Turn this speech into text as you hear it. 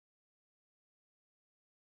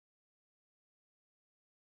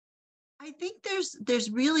I think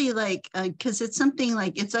there's really like because it's something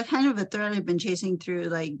like it's a kind of a thread I've been chasing through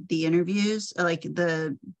like the interviews, like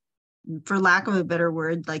the, for lack of a better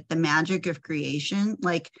word, like the magic of creation,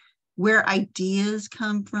 like where ideas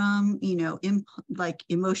come from, you know, like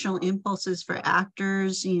emotional impulses for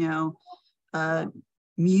actors, you know, uh,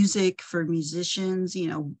 music for musicians, you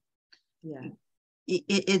know, Yeah.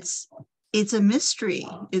 It's a mystery.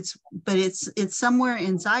 But it's somewhere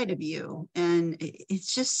inside of you, and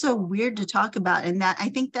it's just so weird to talk about. And that, I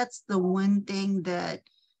think that's the one thing that,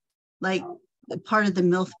 like, part of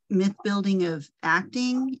the myth building of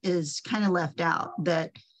acting is kind of left out,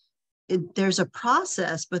 that there's a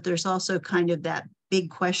process, but there's also kind of that big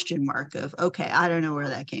question mark of, okay, I don't know where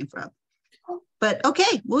that came from, but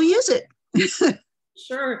okay, we'll use it.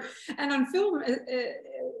 Sure. And on film,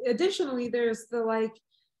 additionally, there's the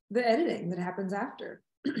editing that happens after.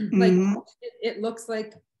 Like Mm-hmm. it looks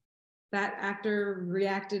like that actor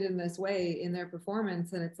reacted in this way in their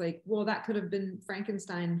performance, and it's like, well, that could have been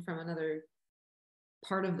Frankenstein from another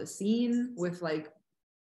part of the scene with like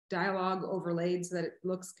dialogue overlaid so that it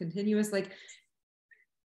looks continuous. Like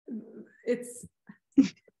it's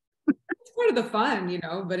part of the fun, you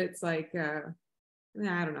know, but it's like I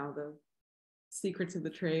don't know, the secrets of the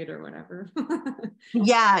trade or whatever.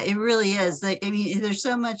 Yeah, it really is. Like, I mean, there's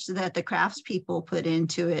so much that the craftspeople put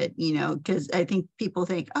into it, you know, because I think people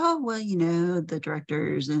think, oh, well, you know, the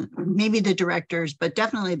directors, and maybe the directors, but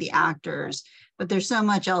definitely the actors. But there's so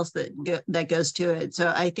much else that goes to it.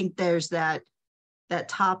 So I think there's that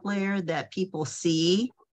top layer that people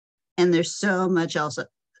see, and there's so much else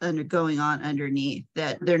going on underneath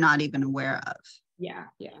that they're not even aware of. Yeah,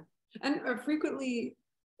 yeah. And frequently,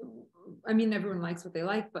 I mean, everyone likes what they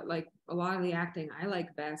like, but like a lot of the acting I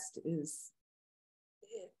like best is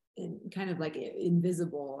in kind of like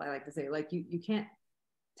invisible. I like to say, like you can't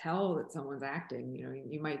tell that someone's acting. You know,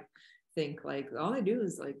 you might think like all they do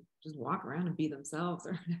is like just walk around and be themselves,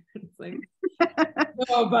 or it's like,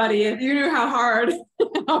 oh, buddy, if you knew how hard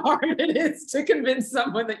it is to convince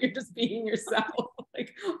someone that you're just being yourself,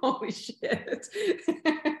 like holy shit.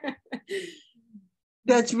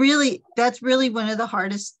 That's really one of the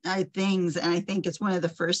hardest things, and I think it's one of the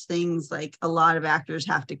first things like a lot of actors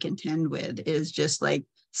have to contend with, is just like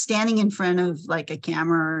standing in front of like a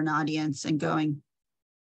camera or an audience and going,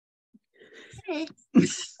 hey,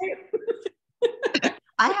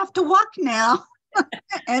 I have to walk now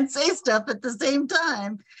and say stuff at the same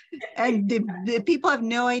time. And the people have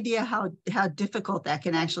no idea how difficult that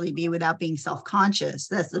can actually be without being self-conscious.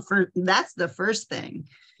 That's the first thing.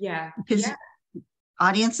 Yeah, because yeah.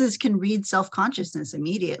 Audiences can read self-consciousness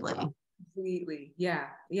immediately. Completely. Yeah,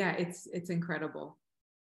 yeah. It's incredible.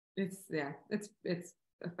 It's a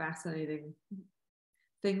fascinating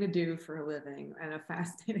thing to do for a living, and a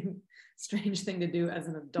fascinating, strange thing to do as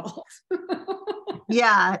an adult.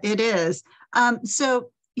 Yeah, it is. So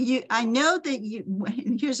I know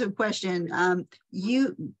that here's a question.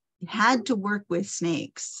 You had to work with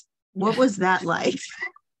snakes. What was that like?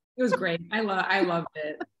 It was great. I loved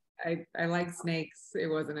it. I like snakes. It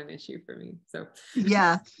wasn't an issue for me. So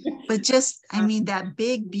yeah, but just, I mean, that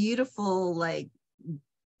big, beautiful, like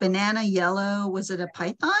banana yellow, was it a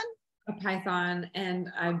python? A python,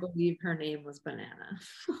 and I believe her name was Banana.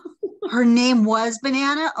 Her name was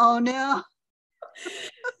Banana? Oh no.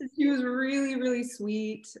 She was really, really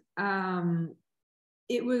sweet.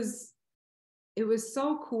 It was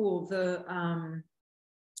so cool. The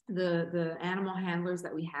animal handlers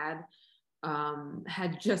that we had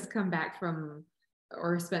just come back from,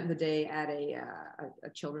 or spent the day at a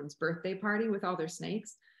children's birthday party with all their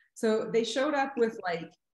snakes. So they showed up with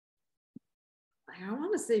like, I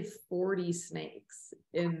want to say 40 snakes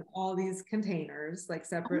in all these containers, like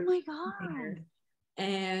separate. Oh my God.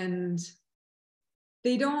 And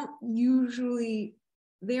they aren't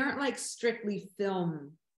like strictly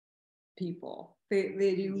film people.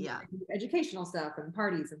 They do educational stuff and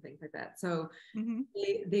parties and things like that. So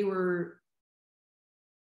they were,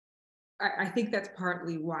 I think that's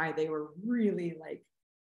partly why they were really like,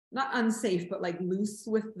 not unsafe, but like loose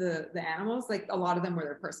with the animals. Like a lot of them were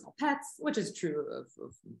their personal pets, which is true of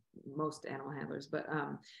most animal handlers. But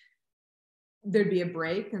there'd be a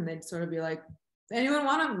break and they'd sort of be like, anyone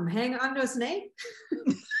want to hang on to a snake?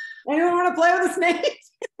 Anyone want to play with a snake?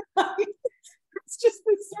 It's just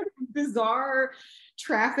this sort of bizarre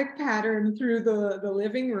traffic pattern through the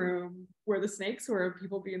living room where the snakes were,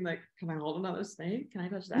 people being like, can I hold another snake? Can I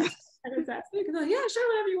touch that? Can I touch that snake? And they're like, yeah,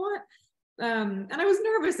 sure, whatever you want. And I was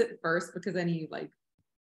nervous at first because any like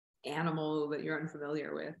animal that you're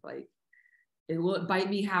unfamiliar with, like will it bite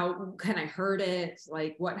me? How can I hurt it?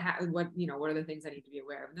 Like what are the things I need to be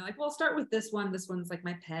aware of? And they're like, well, start with this one. This one's like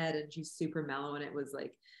my pet, and she's super mellow. And it was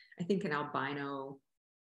like, I think an albino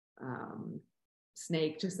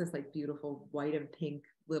snake, just this like beautiful white and pink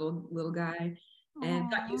little guy.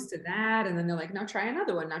 And got used to that. And then they're like, now try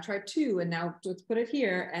another one, now try two, and now let's put it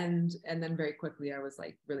here. And then very quickly I was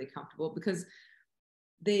like really comfortable, because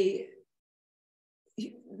they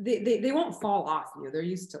won't fall off you. They're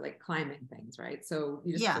used to like climbing things, right? So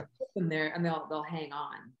you just put them there and they'll hang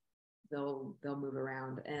on. They'll move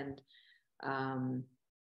around. And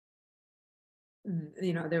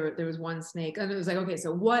there was one snake, and it was like, okay,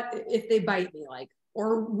 so what if they bite me, like,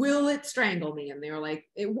 or will it strangle me? And they were like,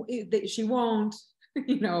 she won't,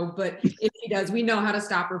 but if she does, we know how to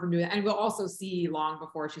stop her from doing it. And we'll also see long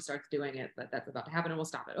before she starts doing it that that's about to happen, and we'll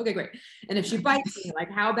stop it. Okay, great. And if she bites me, like,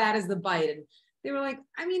 how bad is the bite? And they were like,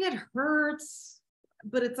 I mean, it hurts,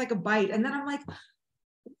 but it's like a bite. And then I'm like,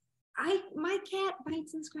 my cat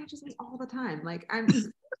bites and scratches me all the time. Like, I'm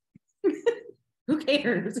who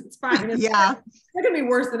cares? It's fine. It's not gonna be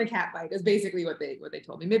worse than a cat bite, is basically what they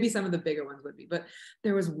told me. Maybe some of the bigger ones would be, but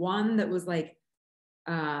there was one that was like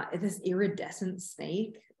this iridescent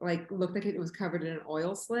snake, like looked like it was covered in an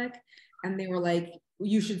oil slick, and they were like,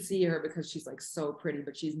 you should see her because she's like so pretty,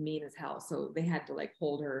 but she's mean as hell. So they had to like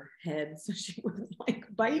hold her head so she wouldn't like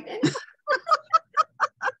bite anyone.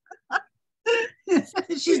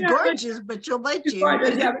 She's gorgeous, but she'll bite you.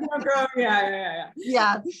 Gorgeous, yeah, but no, girl,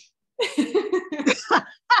 yeah.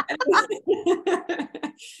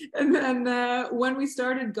 And then when we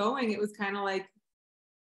started going, it was kind of like,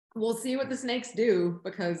 we'll see what the snakes do,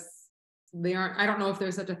 because they aren't, I don't know if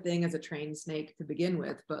there's such a thing as a trained snake to begin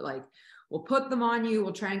with, but like, we'll put them on you,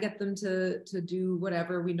 we'll try and get them to do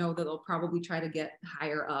whatever. We know that they'll probably try to get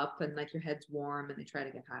higher up, and like your head's warm and they try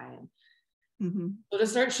to get high, and we'll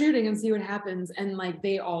just start shooting and see what happens. And like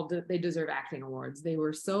they deserve acting awards. They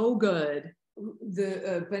were so good.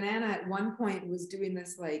 The banana at one point was doing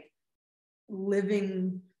this like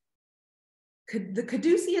living, the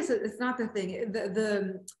caduceus, it's not the thing,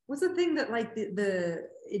 the what's the thing that like the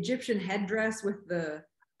Egyptian headdress with the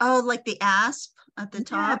like the asp at the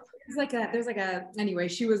top. There's like a anyway,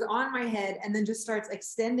 she was on my head and then just starts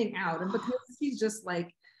extending out, and because she's just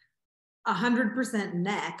like 100%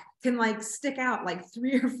 neck, can like stick out like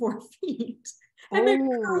 3 or 4 feet, and then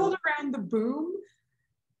curled around the boom.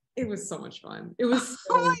 It was so much fun. It was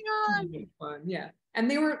so fun. Yeah.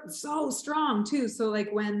 And they were so strong too. So like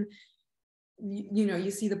when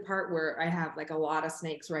you see the part where I have like a lot of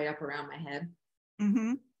snakes right up around my head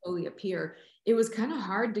slowly appear, it was kind of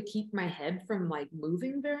hard to keep my head from like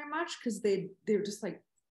moving very much, because they're just like,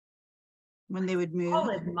 when they would move,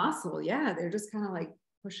 solid muscle. Yeah, they're just kind of like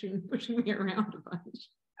pushing me around a bunch.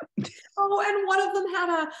 Oh, and one of them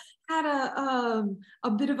had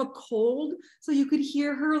a bit of a cold, so you could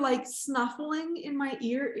hear her like snuffling in my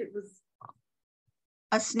ear. It was,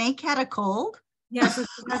 a snake had a cold. Yeah, so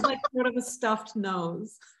she had like sort of a stuffed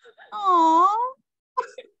nose. Oh.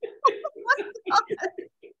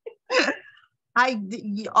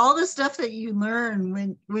 All the stuff that you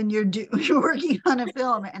learn when you're working on a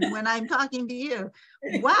film, and when I'm talking to you,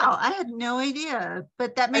 wow, I had no idea,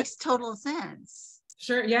 but that makes total sense.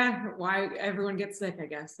 Sure, yeah. Why everyone gets sick? I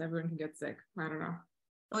guess everyone can get sick. I don't know.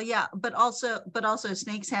 Well, yeah, but also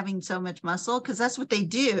snakes having so much muscle, because that's what they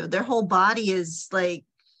do. Their whole body is like,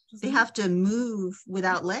 they have to move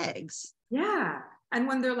without legs. Yeah, and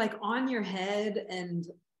when they're like on your head and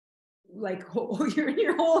like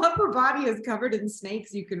your whole upper body is covered in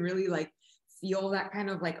snakes, you can really like feel that kind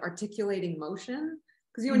of like articulating motion,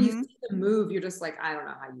 because when you see them move, you're just like, I don't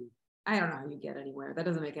know how you get anywhere. That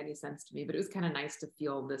doesn't make any sense to me, but it was kind of nice to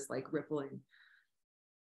feel this like rippling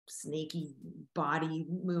snaky body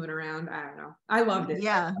moving around. I don't know, I loved it.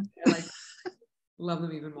 I like love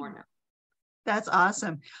them even more now. That's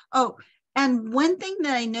awesome. Oh, and one thing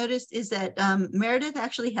that I noticed is that Meredith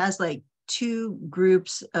actually has like 2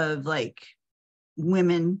 groups of like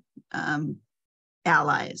women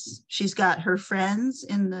allies. She's got her friends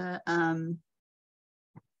in the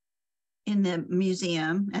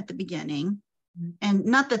museum at the beginning, and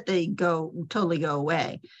not that they totally go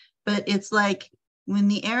away, but it's like when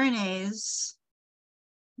the Arenes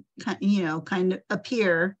kind of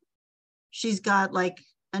appear, she's got like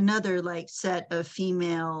another like set of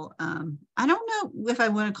female, I don't know if I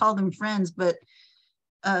want to call them friends, but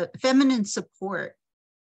feminine support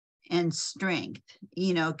and strength,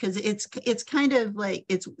 because it's kind of like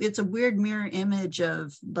it's a weird mirror image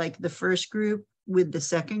of like the first group with the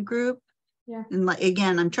second group. Yeah. And like,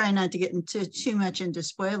 again, I'm trying not to get into too much into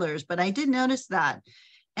spoilers, but I did notice that.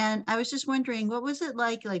 And I was just wondering, what was it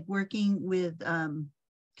like working with,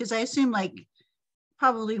 because I assume like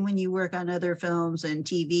probably when you work on other films and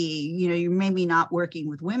TV, you know, you're maybe not working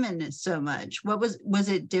with women so much. What was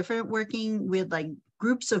it different working with like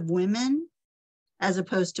groups of women as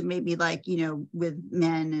opposed to maybe like, you know, with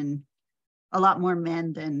men, and a lot more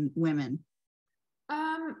men than women?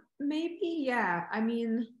 Maybe, yeah. I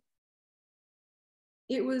mean,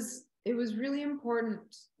 it was really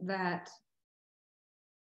important that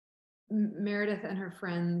Meredith and her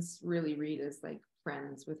friends really read as like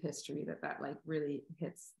friends with history, that like really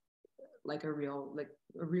hits like a real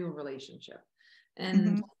relationship. And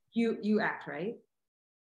Mm-hmm. you act, right?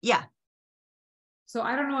 Yeah. So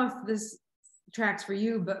I don't know if this tracks for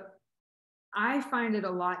you, but I find it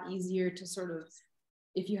a lot easier to sort of,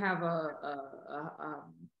 if you have a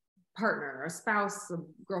partner, a spouse, a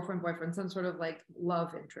girlfriend, boyfriend, some sort of like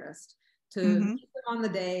love interest, to Mm-hmm. meet them on the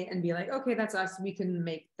day and be like, okay, that's us. We can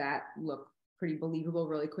make that look pretty believable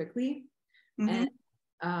really quickly. Mm-hmm.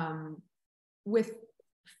 And with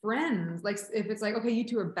friends, like if it's like, okay, you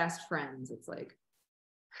two are best friends, it's like,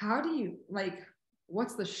 how do you like,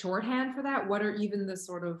 what's the shorthand for that? What are even the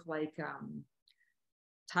sort of like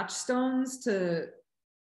touchstones to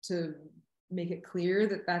make it clear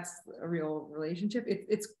that that's a real relationship?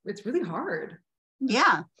 It's really hard.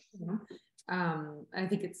 Yeah. You know? I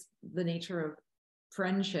think it's the nature of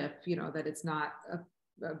friendship, you know, that it's not a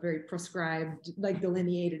very prescribed, like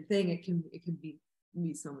delineated thing. It can be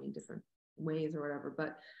so many different ways or whatever.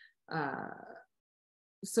 But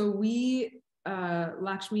so we,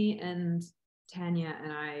 Lakshmi and Tanya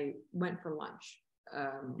and I went for lunch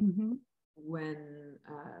Mm-hmm. when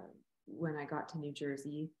I got to New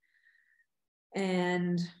Jersey,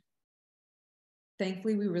 and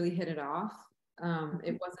thankfully we really hit it off.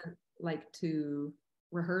 It wasn't like to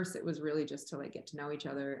rehearse, it was really just to like get to know each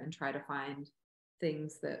other and try to find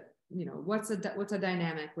things that, you know, what's a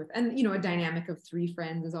dynamic with, and you know, a dynamic of three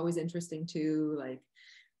friends is always interesting too, like,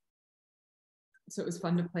 so it was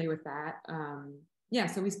fun to play with that. Yeah,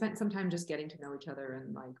 so we spent some time just getting to know each other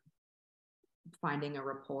and like finding a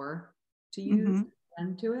rapport to use Mm-hmm.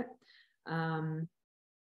 and to it. And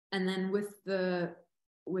then with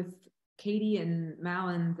Katie and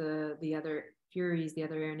Malin, the other Furies, the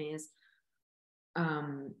other Ernest,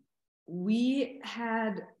 we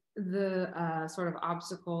had the sort of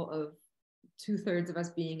obstacle of 2/3 of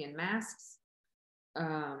us being in masks,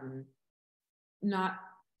 not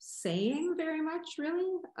saying very much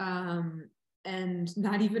really, and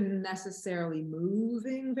not even necessarily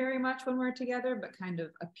moving very much when we're together, but kind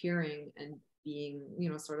of appearing and being, you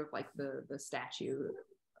know, sort of like the statue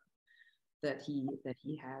that he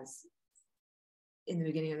has in the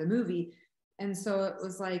beginning of the movie. And so it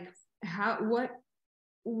was like, how do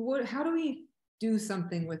we do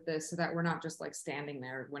something with this so that we're not just like standing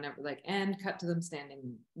there whenever, like, and cut to them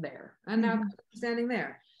standing there and now Mm-hmm. standing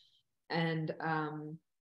there. And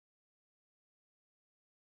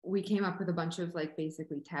we came up with a bunch of like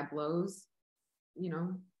basically tableaus, you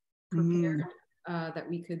know, prepared, that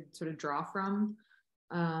we could sort of draw from.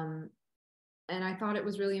 And I thought it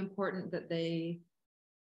was really important that there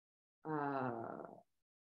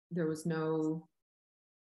was no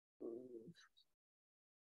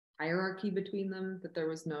hierarchy between them, that there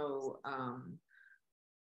was no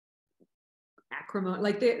acrimony.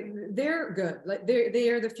 Like they're good. Like they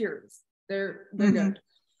are the Furies. They're Mm-hmm. good.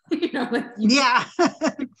 You know, like Yeah.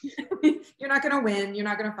 you're not gonna win. You're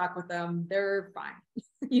not gonna fuck with them. They're fine.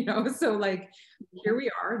 You know. So like, here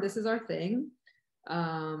we are. This is our thing.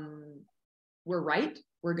 We're right.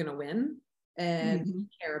 We're gonna win, and Mm-hmm. we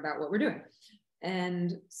care about what we're doing.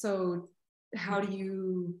 And so, how do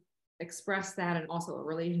you express that, and also a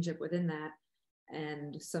relationship within that,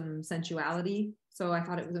 and some sensuality? So I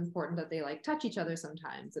thought it was important that they like touch each other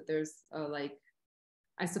sometimes. That there's a like,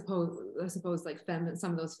 I suppose like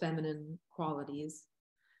some of those feminine qualities.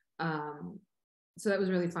 So that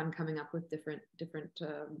was really fun coming up with different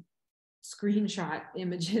screenshot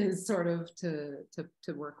images sort of to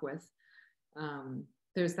work with.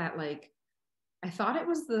 There's that like, I thought it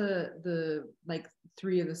was the like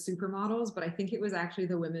 3 of the supermodels, but I think it was actually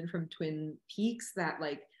the women from Twin Peaks, that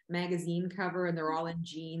like magazine cover, and they're all in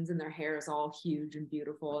jeans and their hair is all huge and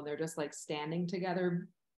beautiful and they're just like standing together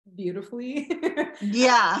beautifully.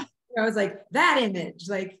 Yeah. I was like, that image,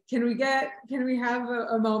 like, can we have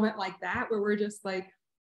a moment like that where we're just like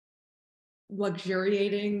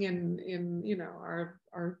luxuriating in you know,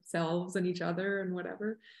 ourselves and each other and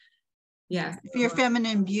whatever. Yeah. For your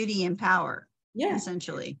feminine beauty and power. Yeah.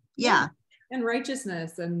 Essentially. Yeah. And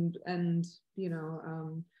righteousness and you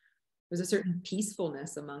know, there's a certain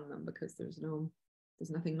peacefulness among them because there's no there's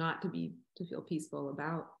nothing not to feel peaceful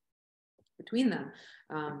about between them.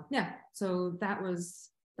 Yeah, so that was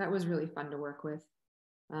really fun to work with.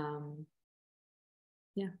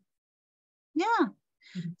 Yeah.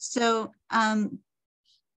 So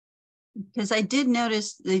because I did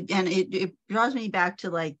notice, and it draws me back to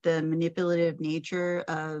like the manipulative nature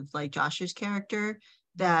of like Josh's character,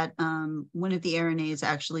 that one of the RNAs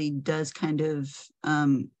actually does kind of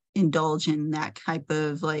indulge in that type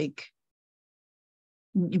of like,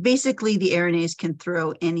 basically the RNAs can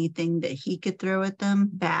throw anything that he could throw at them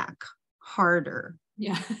back harder.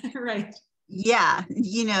 Yeah, right. Yeah,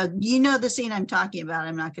 you know the scene I'm talking about.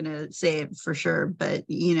 I'm not going to say it for sure, but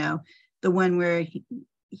the one where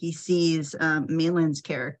he sees Malin's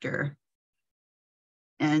character,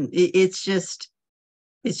 and it's just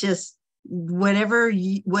whatever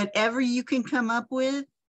you can come up with,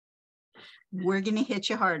 we're going to hit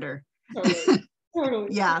you harder.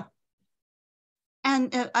 Totally. Yeah.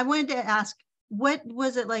 And I wanted to ask, what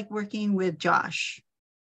was it like working with Josh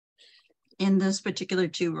in those particular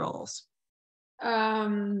two roles?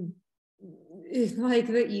 It's like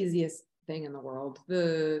the easiest thing in the world.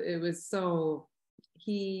 It was so,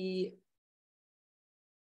 he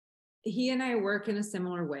and I work in a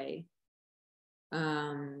similar way.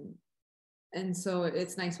 And so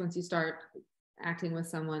it's nice once you start acting with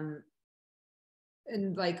someone,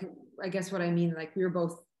 and like, I guess what I mean, like we were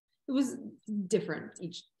both, it was different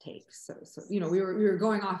each take. So we were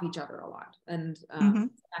going off each other a lot, and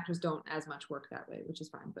actors don't as much work that way, which is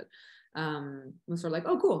fine. But it was sort of like,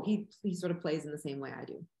 oh, cool. He sort of plays in the same way I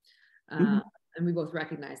do, and we both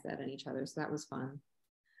recognized that in each other. So that was fun.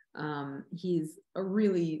 He's a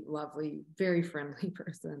really lovely, very friendly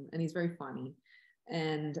person, and he's very funny.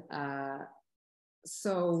 And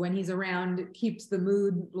so when he's around, it keeps the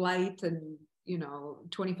mood light, and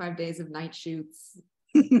 25 days of night shoots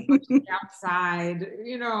outside,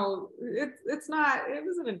 it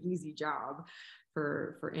wasn't an easy job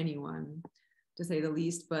for anyone, to say the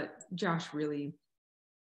least, but Josh really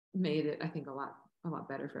made it, I think, a lot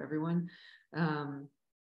better for everyone.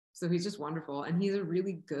 So he's just wonderful, and he's a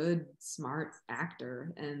really good, smart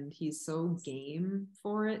actor, and he's so game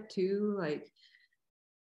for it too, like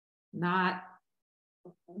not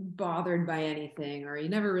bothered by anything, or he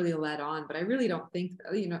never really let on. But I really don't think,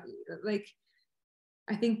 like,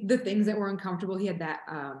 I think the things that were uncomfortable, he had that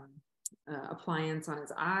appliance on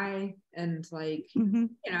his eye, and like, no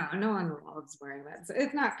one loves wearing that. So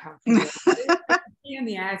it's not comfortable. It's in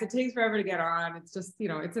the eyes. It takes forever to get on. It's just,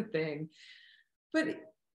 it's a thing. But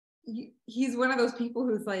he's one of those people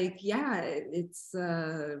who's like, yeah, it's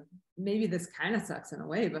maybe this kind of sucks in a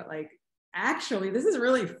way, but like, actually, this is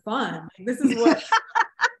really fun. Like, this is what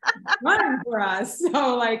fun for us.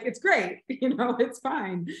 So like, it's great. It's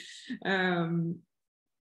fine.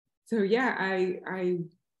 So yeah, I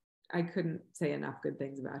couldn't say enough good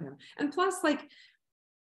things about him. And plus, like,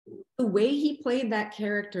 the way he played that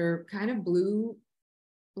character kind of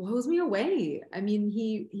blows me away. I mean,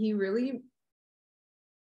 he really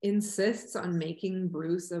insists on making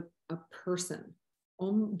Bruce a person,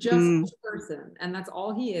 just a person, and that's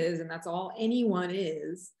all he is, and that's all anyone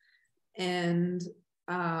is. And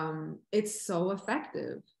it's so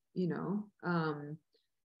effective, and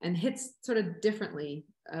hits sort of differently,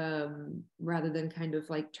 rather than kind of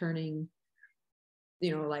like turning,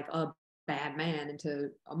 like a bad man into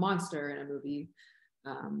a monster in a movie.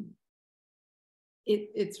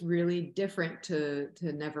 It's really different to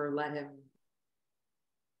never let him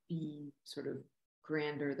be sort of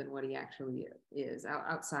grander than what he actually is.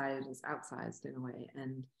 Outsized in a way,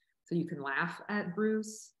 and so you can laugh at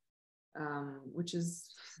Bruce, which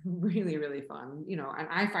is really, really fun, and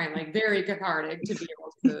I find like very cathartic to be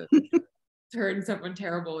able to turn someone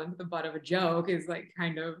terrible into the butt of a joke. Is like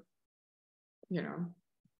kind of,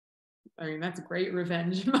 I mean, that's great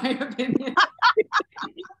revenge in my opinion.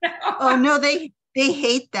 Oh no, they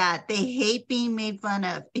hate that. They hate being made fun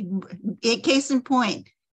of. Case in point,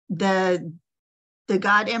 the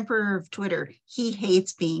God Emperor of Twitter, he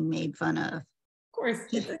hates being made fun of. Of course,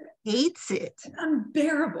 he hates it. It's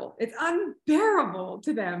unbearable. It's unbearable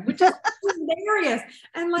to them, which is hilarious.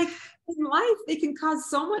 And like, in life, they can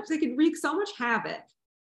wreak so much havoc,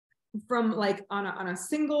 from like on a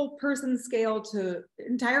single person scale to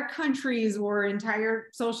entire countries or entire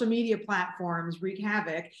social media platforms wreak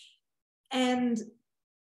havoc. And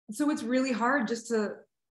so it's really hard just to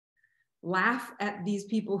laugh at these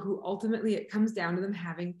people who ultimately, it comes down to them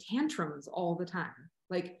having tantrums all the time.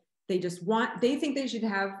 Like, they think they should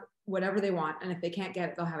have whatever they want, and if they can't get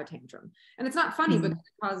it, they'll have a tantrum. And it's not funny, but it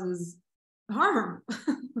causes harm.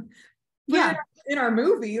 Yeah. In our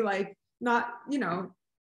movie, like, not,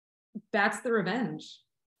 that's the revenge.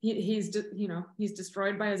 He's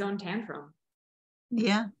destroyed by his own tantrum.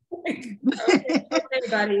 Yeah. Like, okay,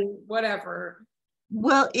 buddy, whatever.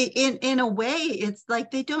 Well, in a way, it's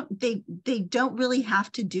like they don't really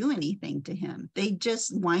have to do anything to him. They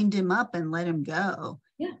just wind him up and let him go.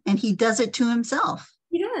 Yeah. And he does it to himself.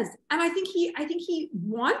 He does. And I think he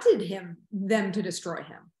wanted them to destroy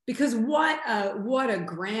him, because what a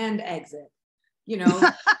grand exit, of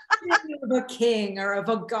a king or of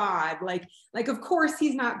a god. Like of course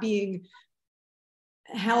he's not being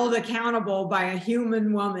held accountable by a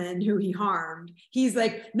human woman who he harmed. He's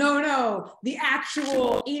like, no, the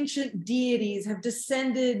actual ancient deities have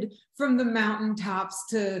descended from the mountaintops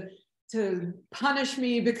to punish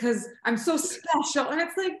me because I'm so special. And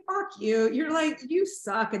it's like, fuck you. You're like, you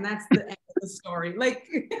suck. And that's the end of the story. Like,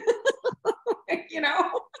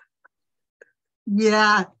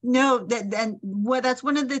 Yeah, no, that's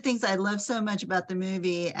one of the things I love so much about the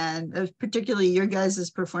movie, and particularly your guys'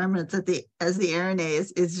 performance as the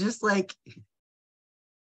Aranese is just like,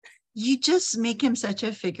 you just make him such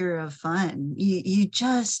a figure of fun. You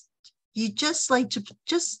just like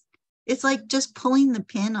it's like just pulling the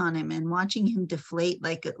pin on him and watching him deflate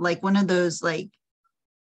like one of those like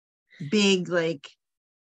big, like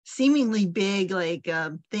seemingly big like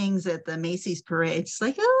things at the Macy's parade. It's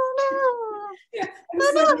like, oh no. Yeah,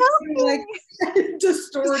 so like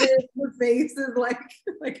distorted, the face is like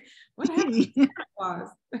what happened?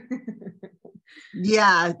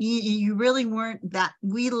 Yeah, you really weren't that.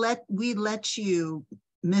 We let you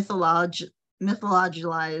mythologize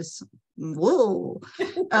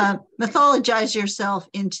mythologize yourself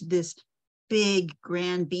into this big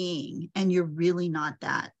grand being, and you're really not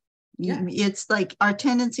that. Yeah. It's like our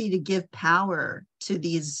tendency to give power to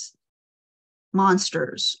these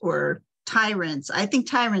monsters or tyrants. I think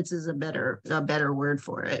tyrants is a better word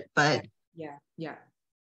for it, but yeah.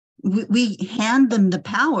 We hand them the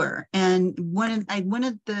power. And one of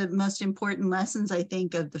the most important lessons I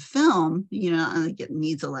think of the film, I think it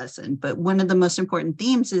needs a lesson, but one of the most important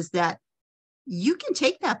themes is that you can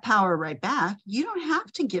take that power right back. You don't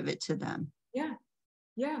have to give it to them. Yeah.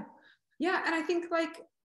 And I think like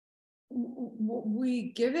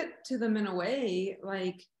we give it to them in a way,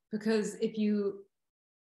 like, because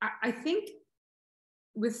I think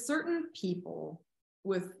with certain people,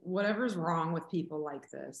 with whatever's wrong with people like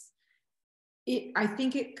this, I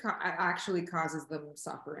think it actually causes them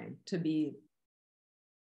suffering to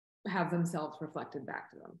have themselves reflected back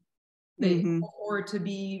to them. Or to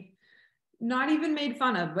be not even made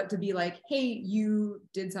fun of, but to be like, hey, you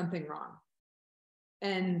did something wrong.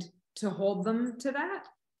 And to hold them to that,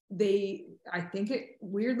 I think it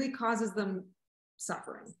weirdly causes them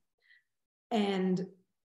suffering. And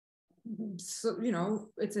so,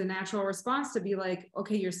 it's a natural response to be like,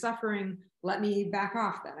 okay, you're suffering, let me back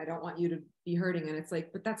off then. I don't want you to be hurting. And it's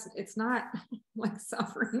like, but it's not like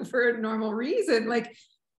suffering for a normal reason. Like,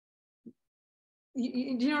 do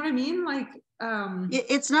you know what I mean? Like,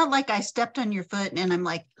 it's not like I stepped on your foot and I'm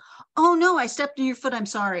like, oh no, I stepped on your foot, I'm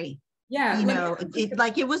sorry. Yeah.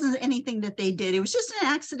 It wasn't anything that they did. It was just an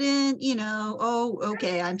accident, oh,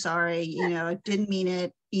 okay, I'm sorry, I didn't mean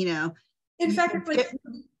it, In fact, it's like,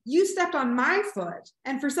 you stepped on my foot,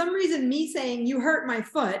 and for some reason me saying you hurt my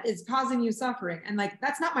foot is causing you suffering, and like,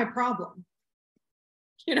 that's not my problem,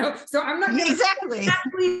 so I'm not exactly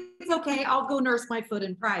it's okay, I'll go nurse my foot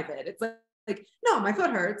in private. It's like no, my foot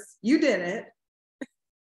hurts, you did it,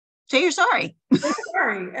 say you're sorry.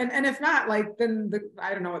 Sorry. And if not, like, then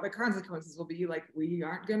I don't know what the consequences will be, like we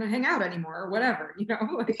aren't gonna hang out anymore or whatever,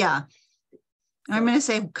 like, yeah. So. I'm going to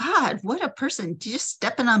say, God, what a person, just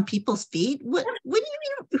stepping on people's feet. What type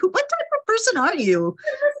of person are you?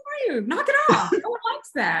 Knock it off. No one likes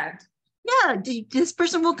that. Yeah. This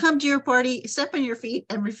person will come to your party, step on your feet,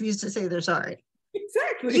 and refuse to say they're sorry.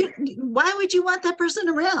 Exactly. Why would you want that person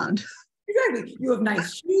around? Exactly. You have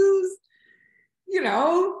nice shoes,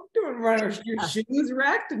 don't run your shoes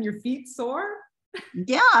wrecked and your feet sore.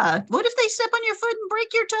 Yeah. What if they step on your foot and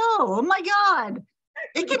break your toe? Oh my God.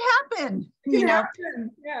 It can happen. Yeah.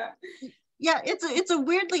 Yeah, it's a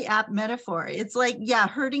weirdly apt metaphor. It's like,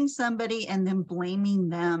 hurting somebody and then blaming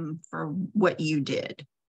them for what you did.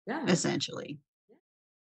 Yeah. Essentially.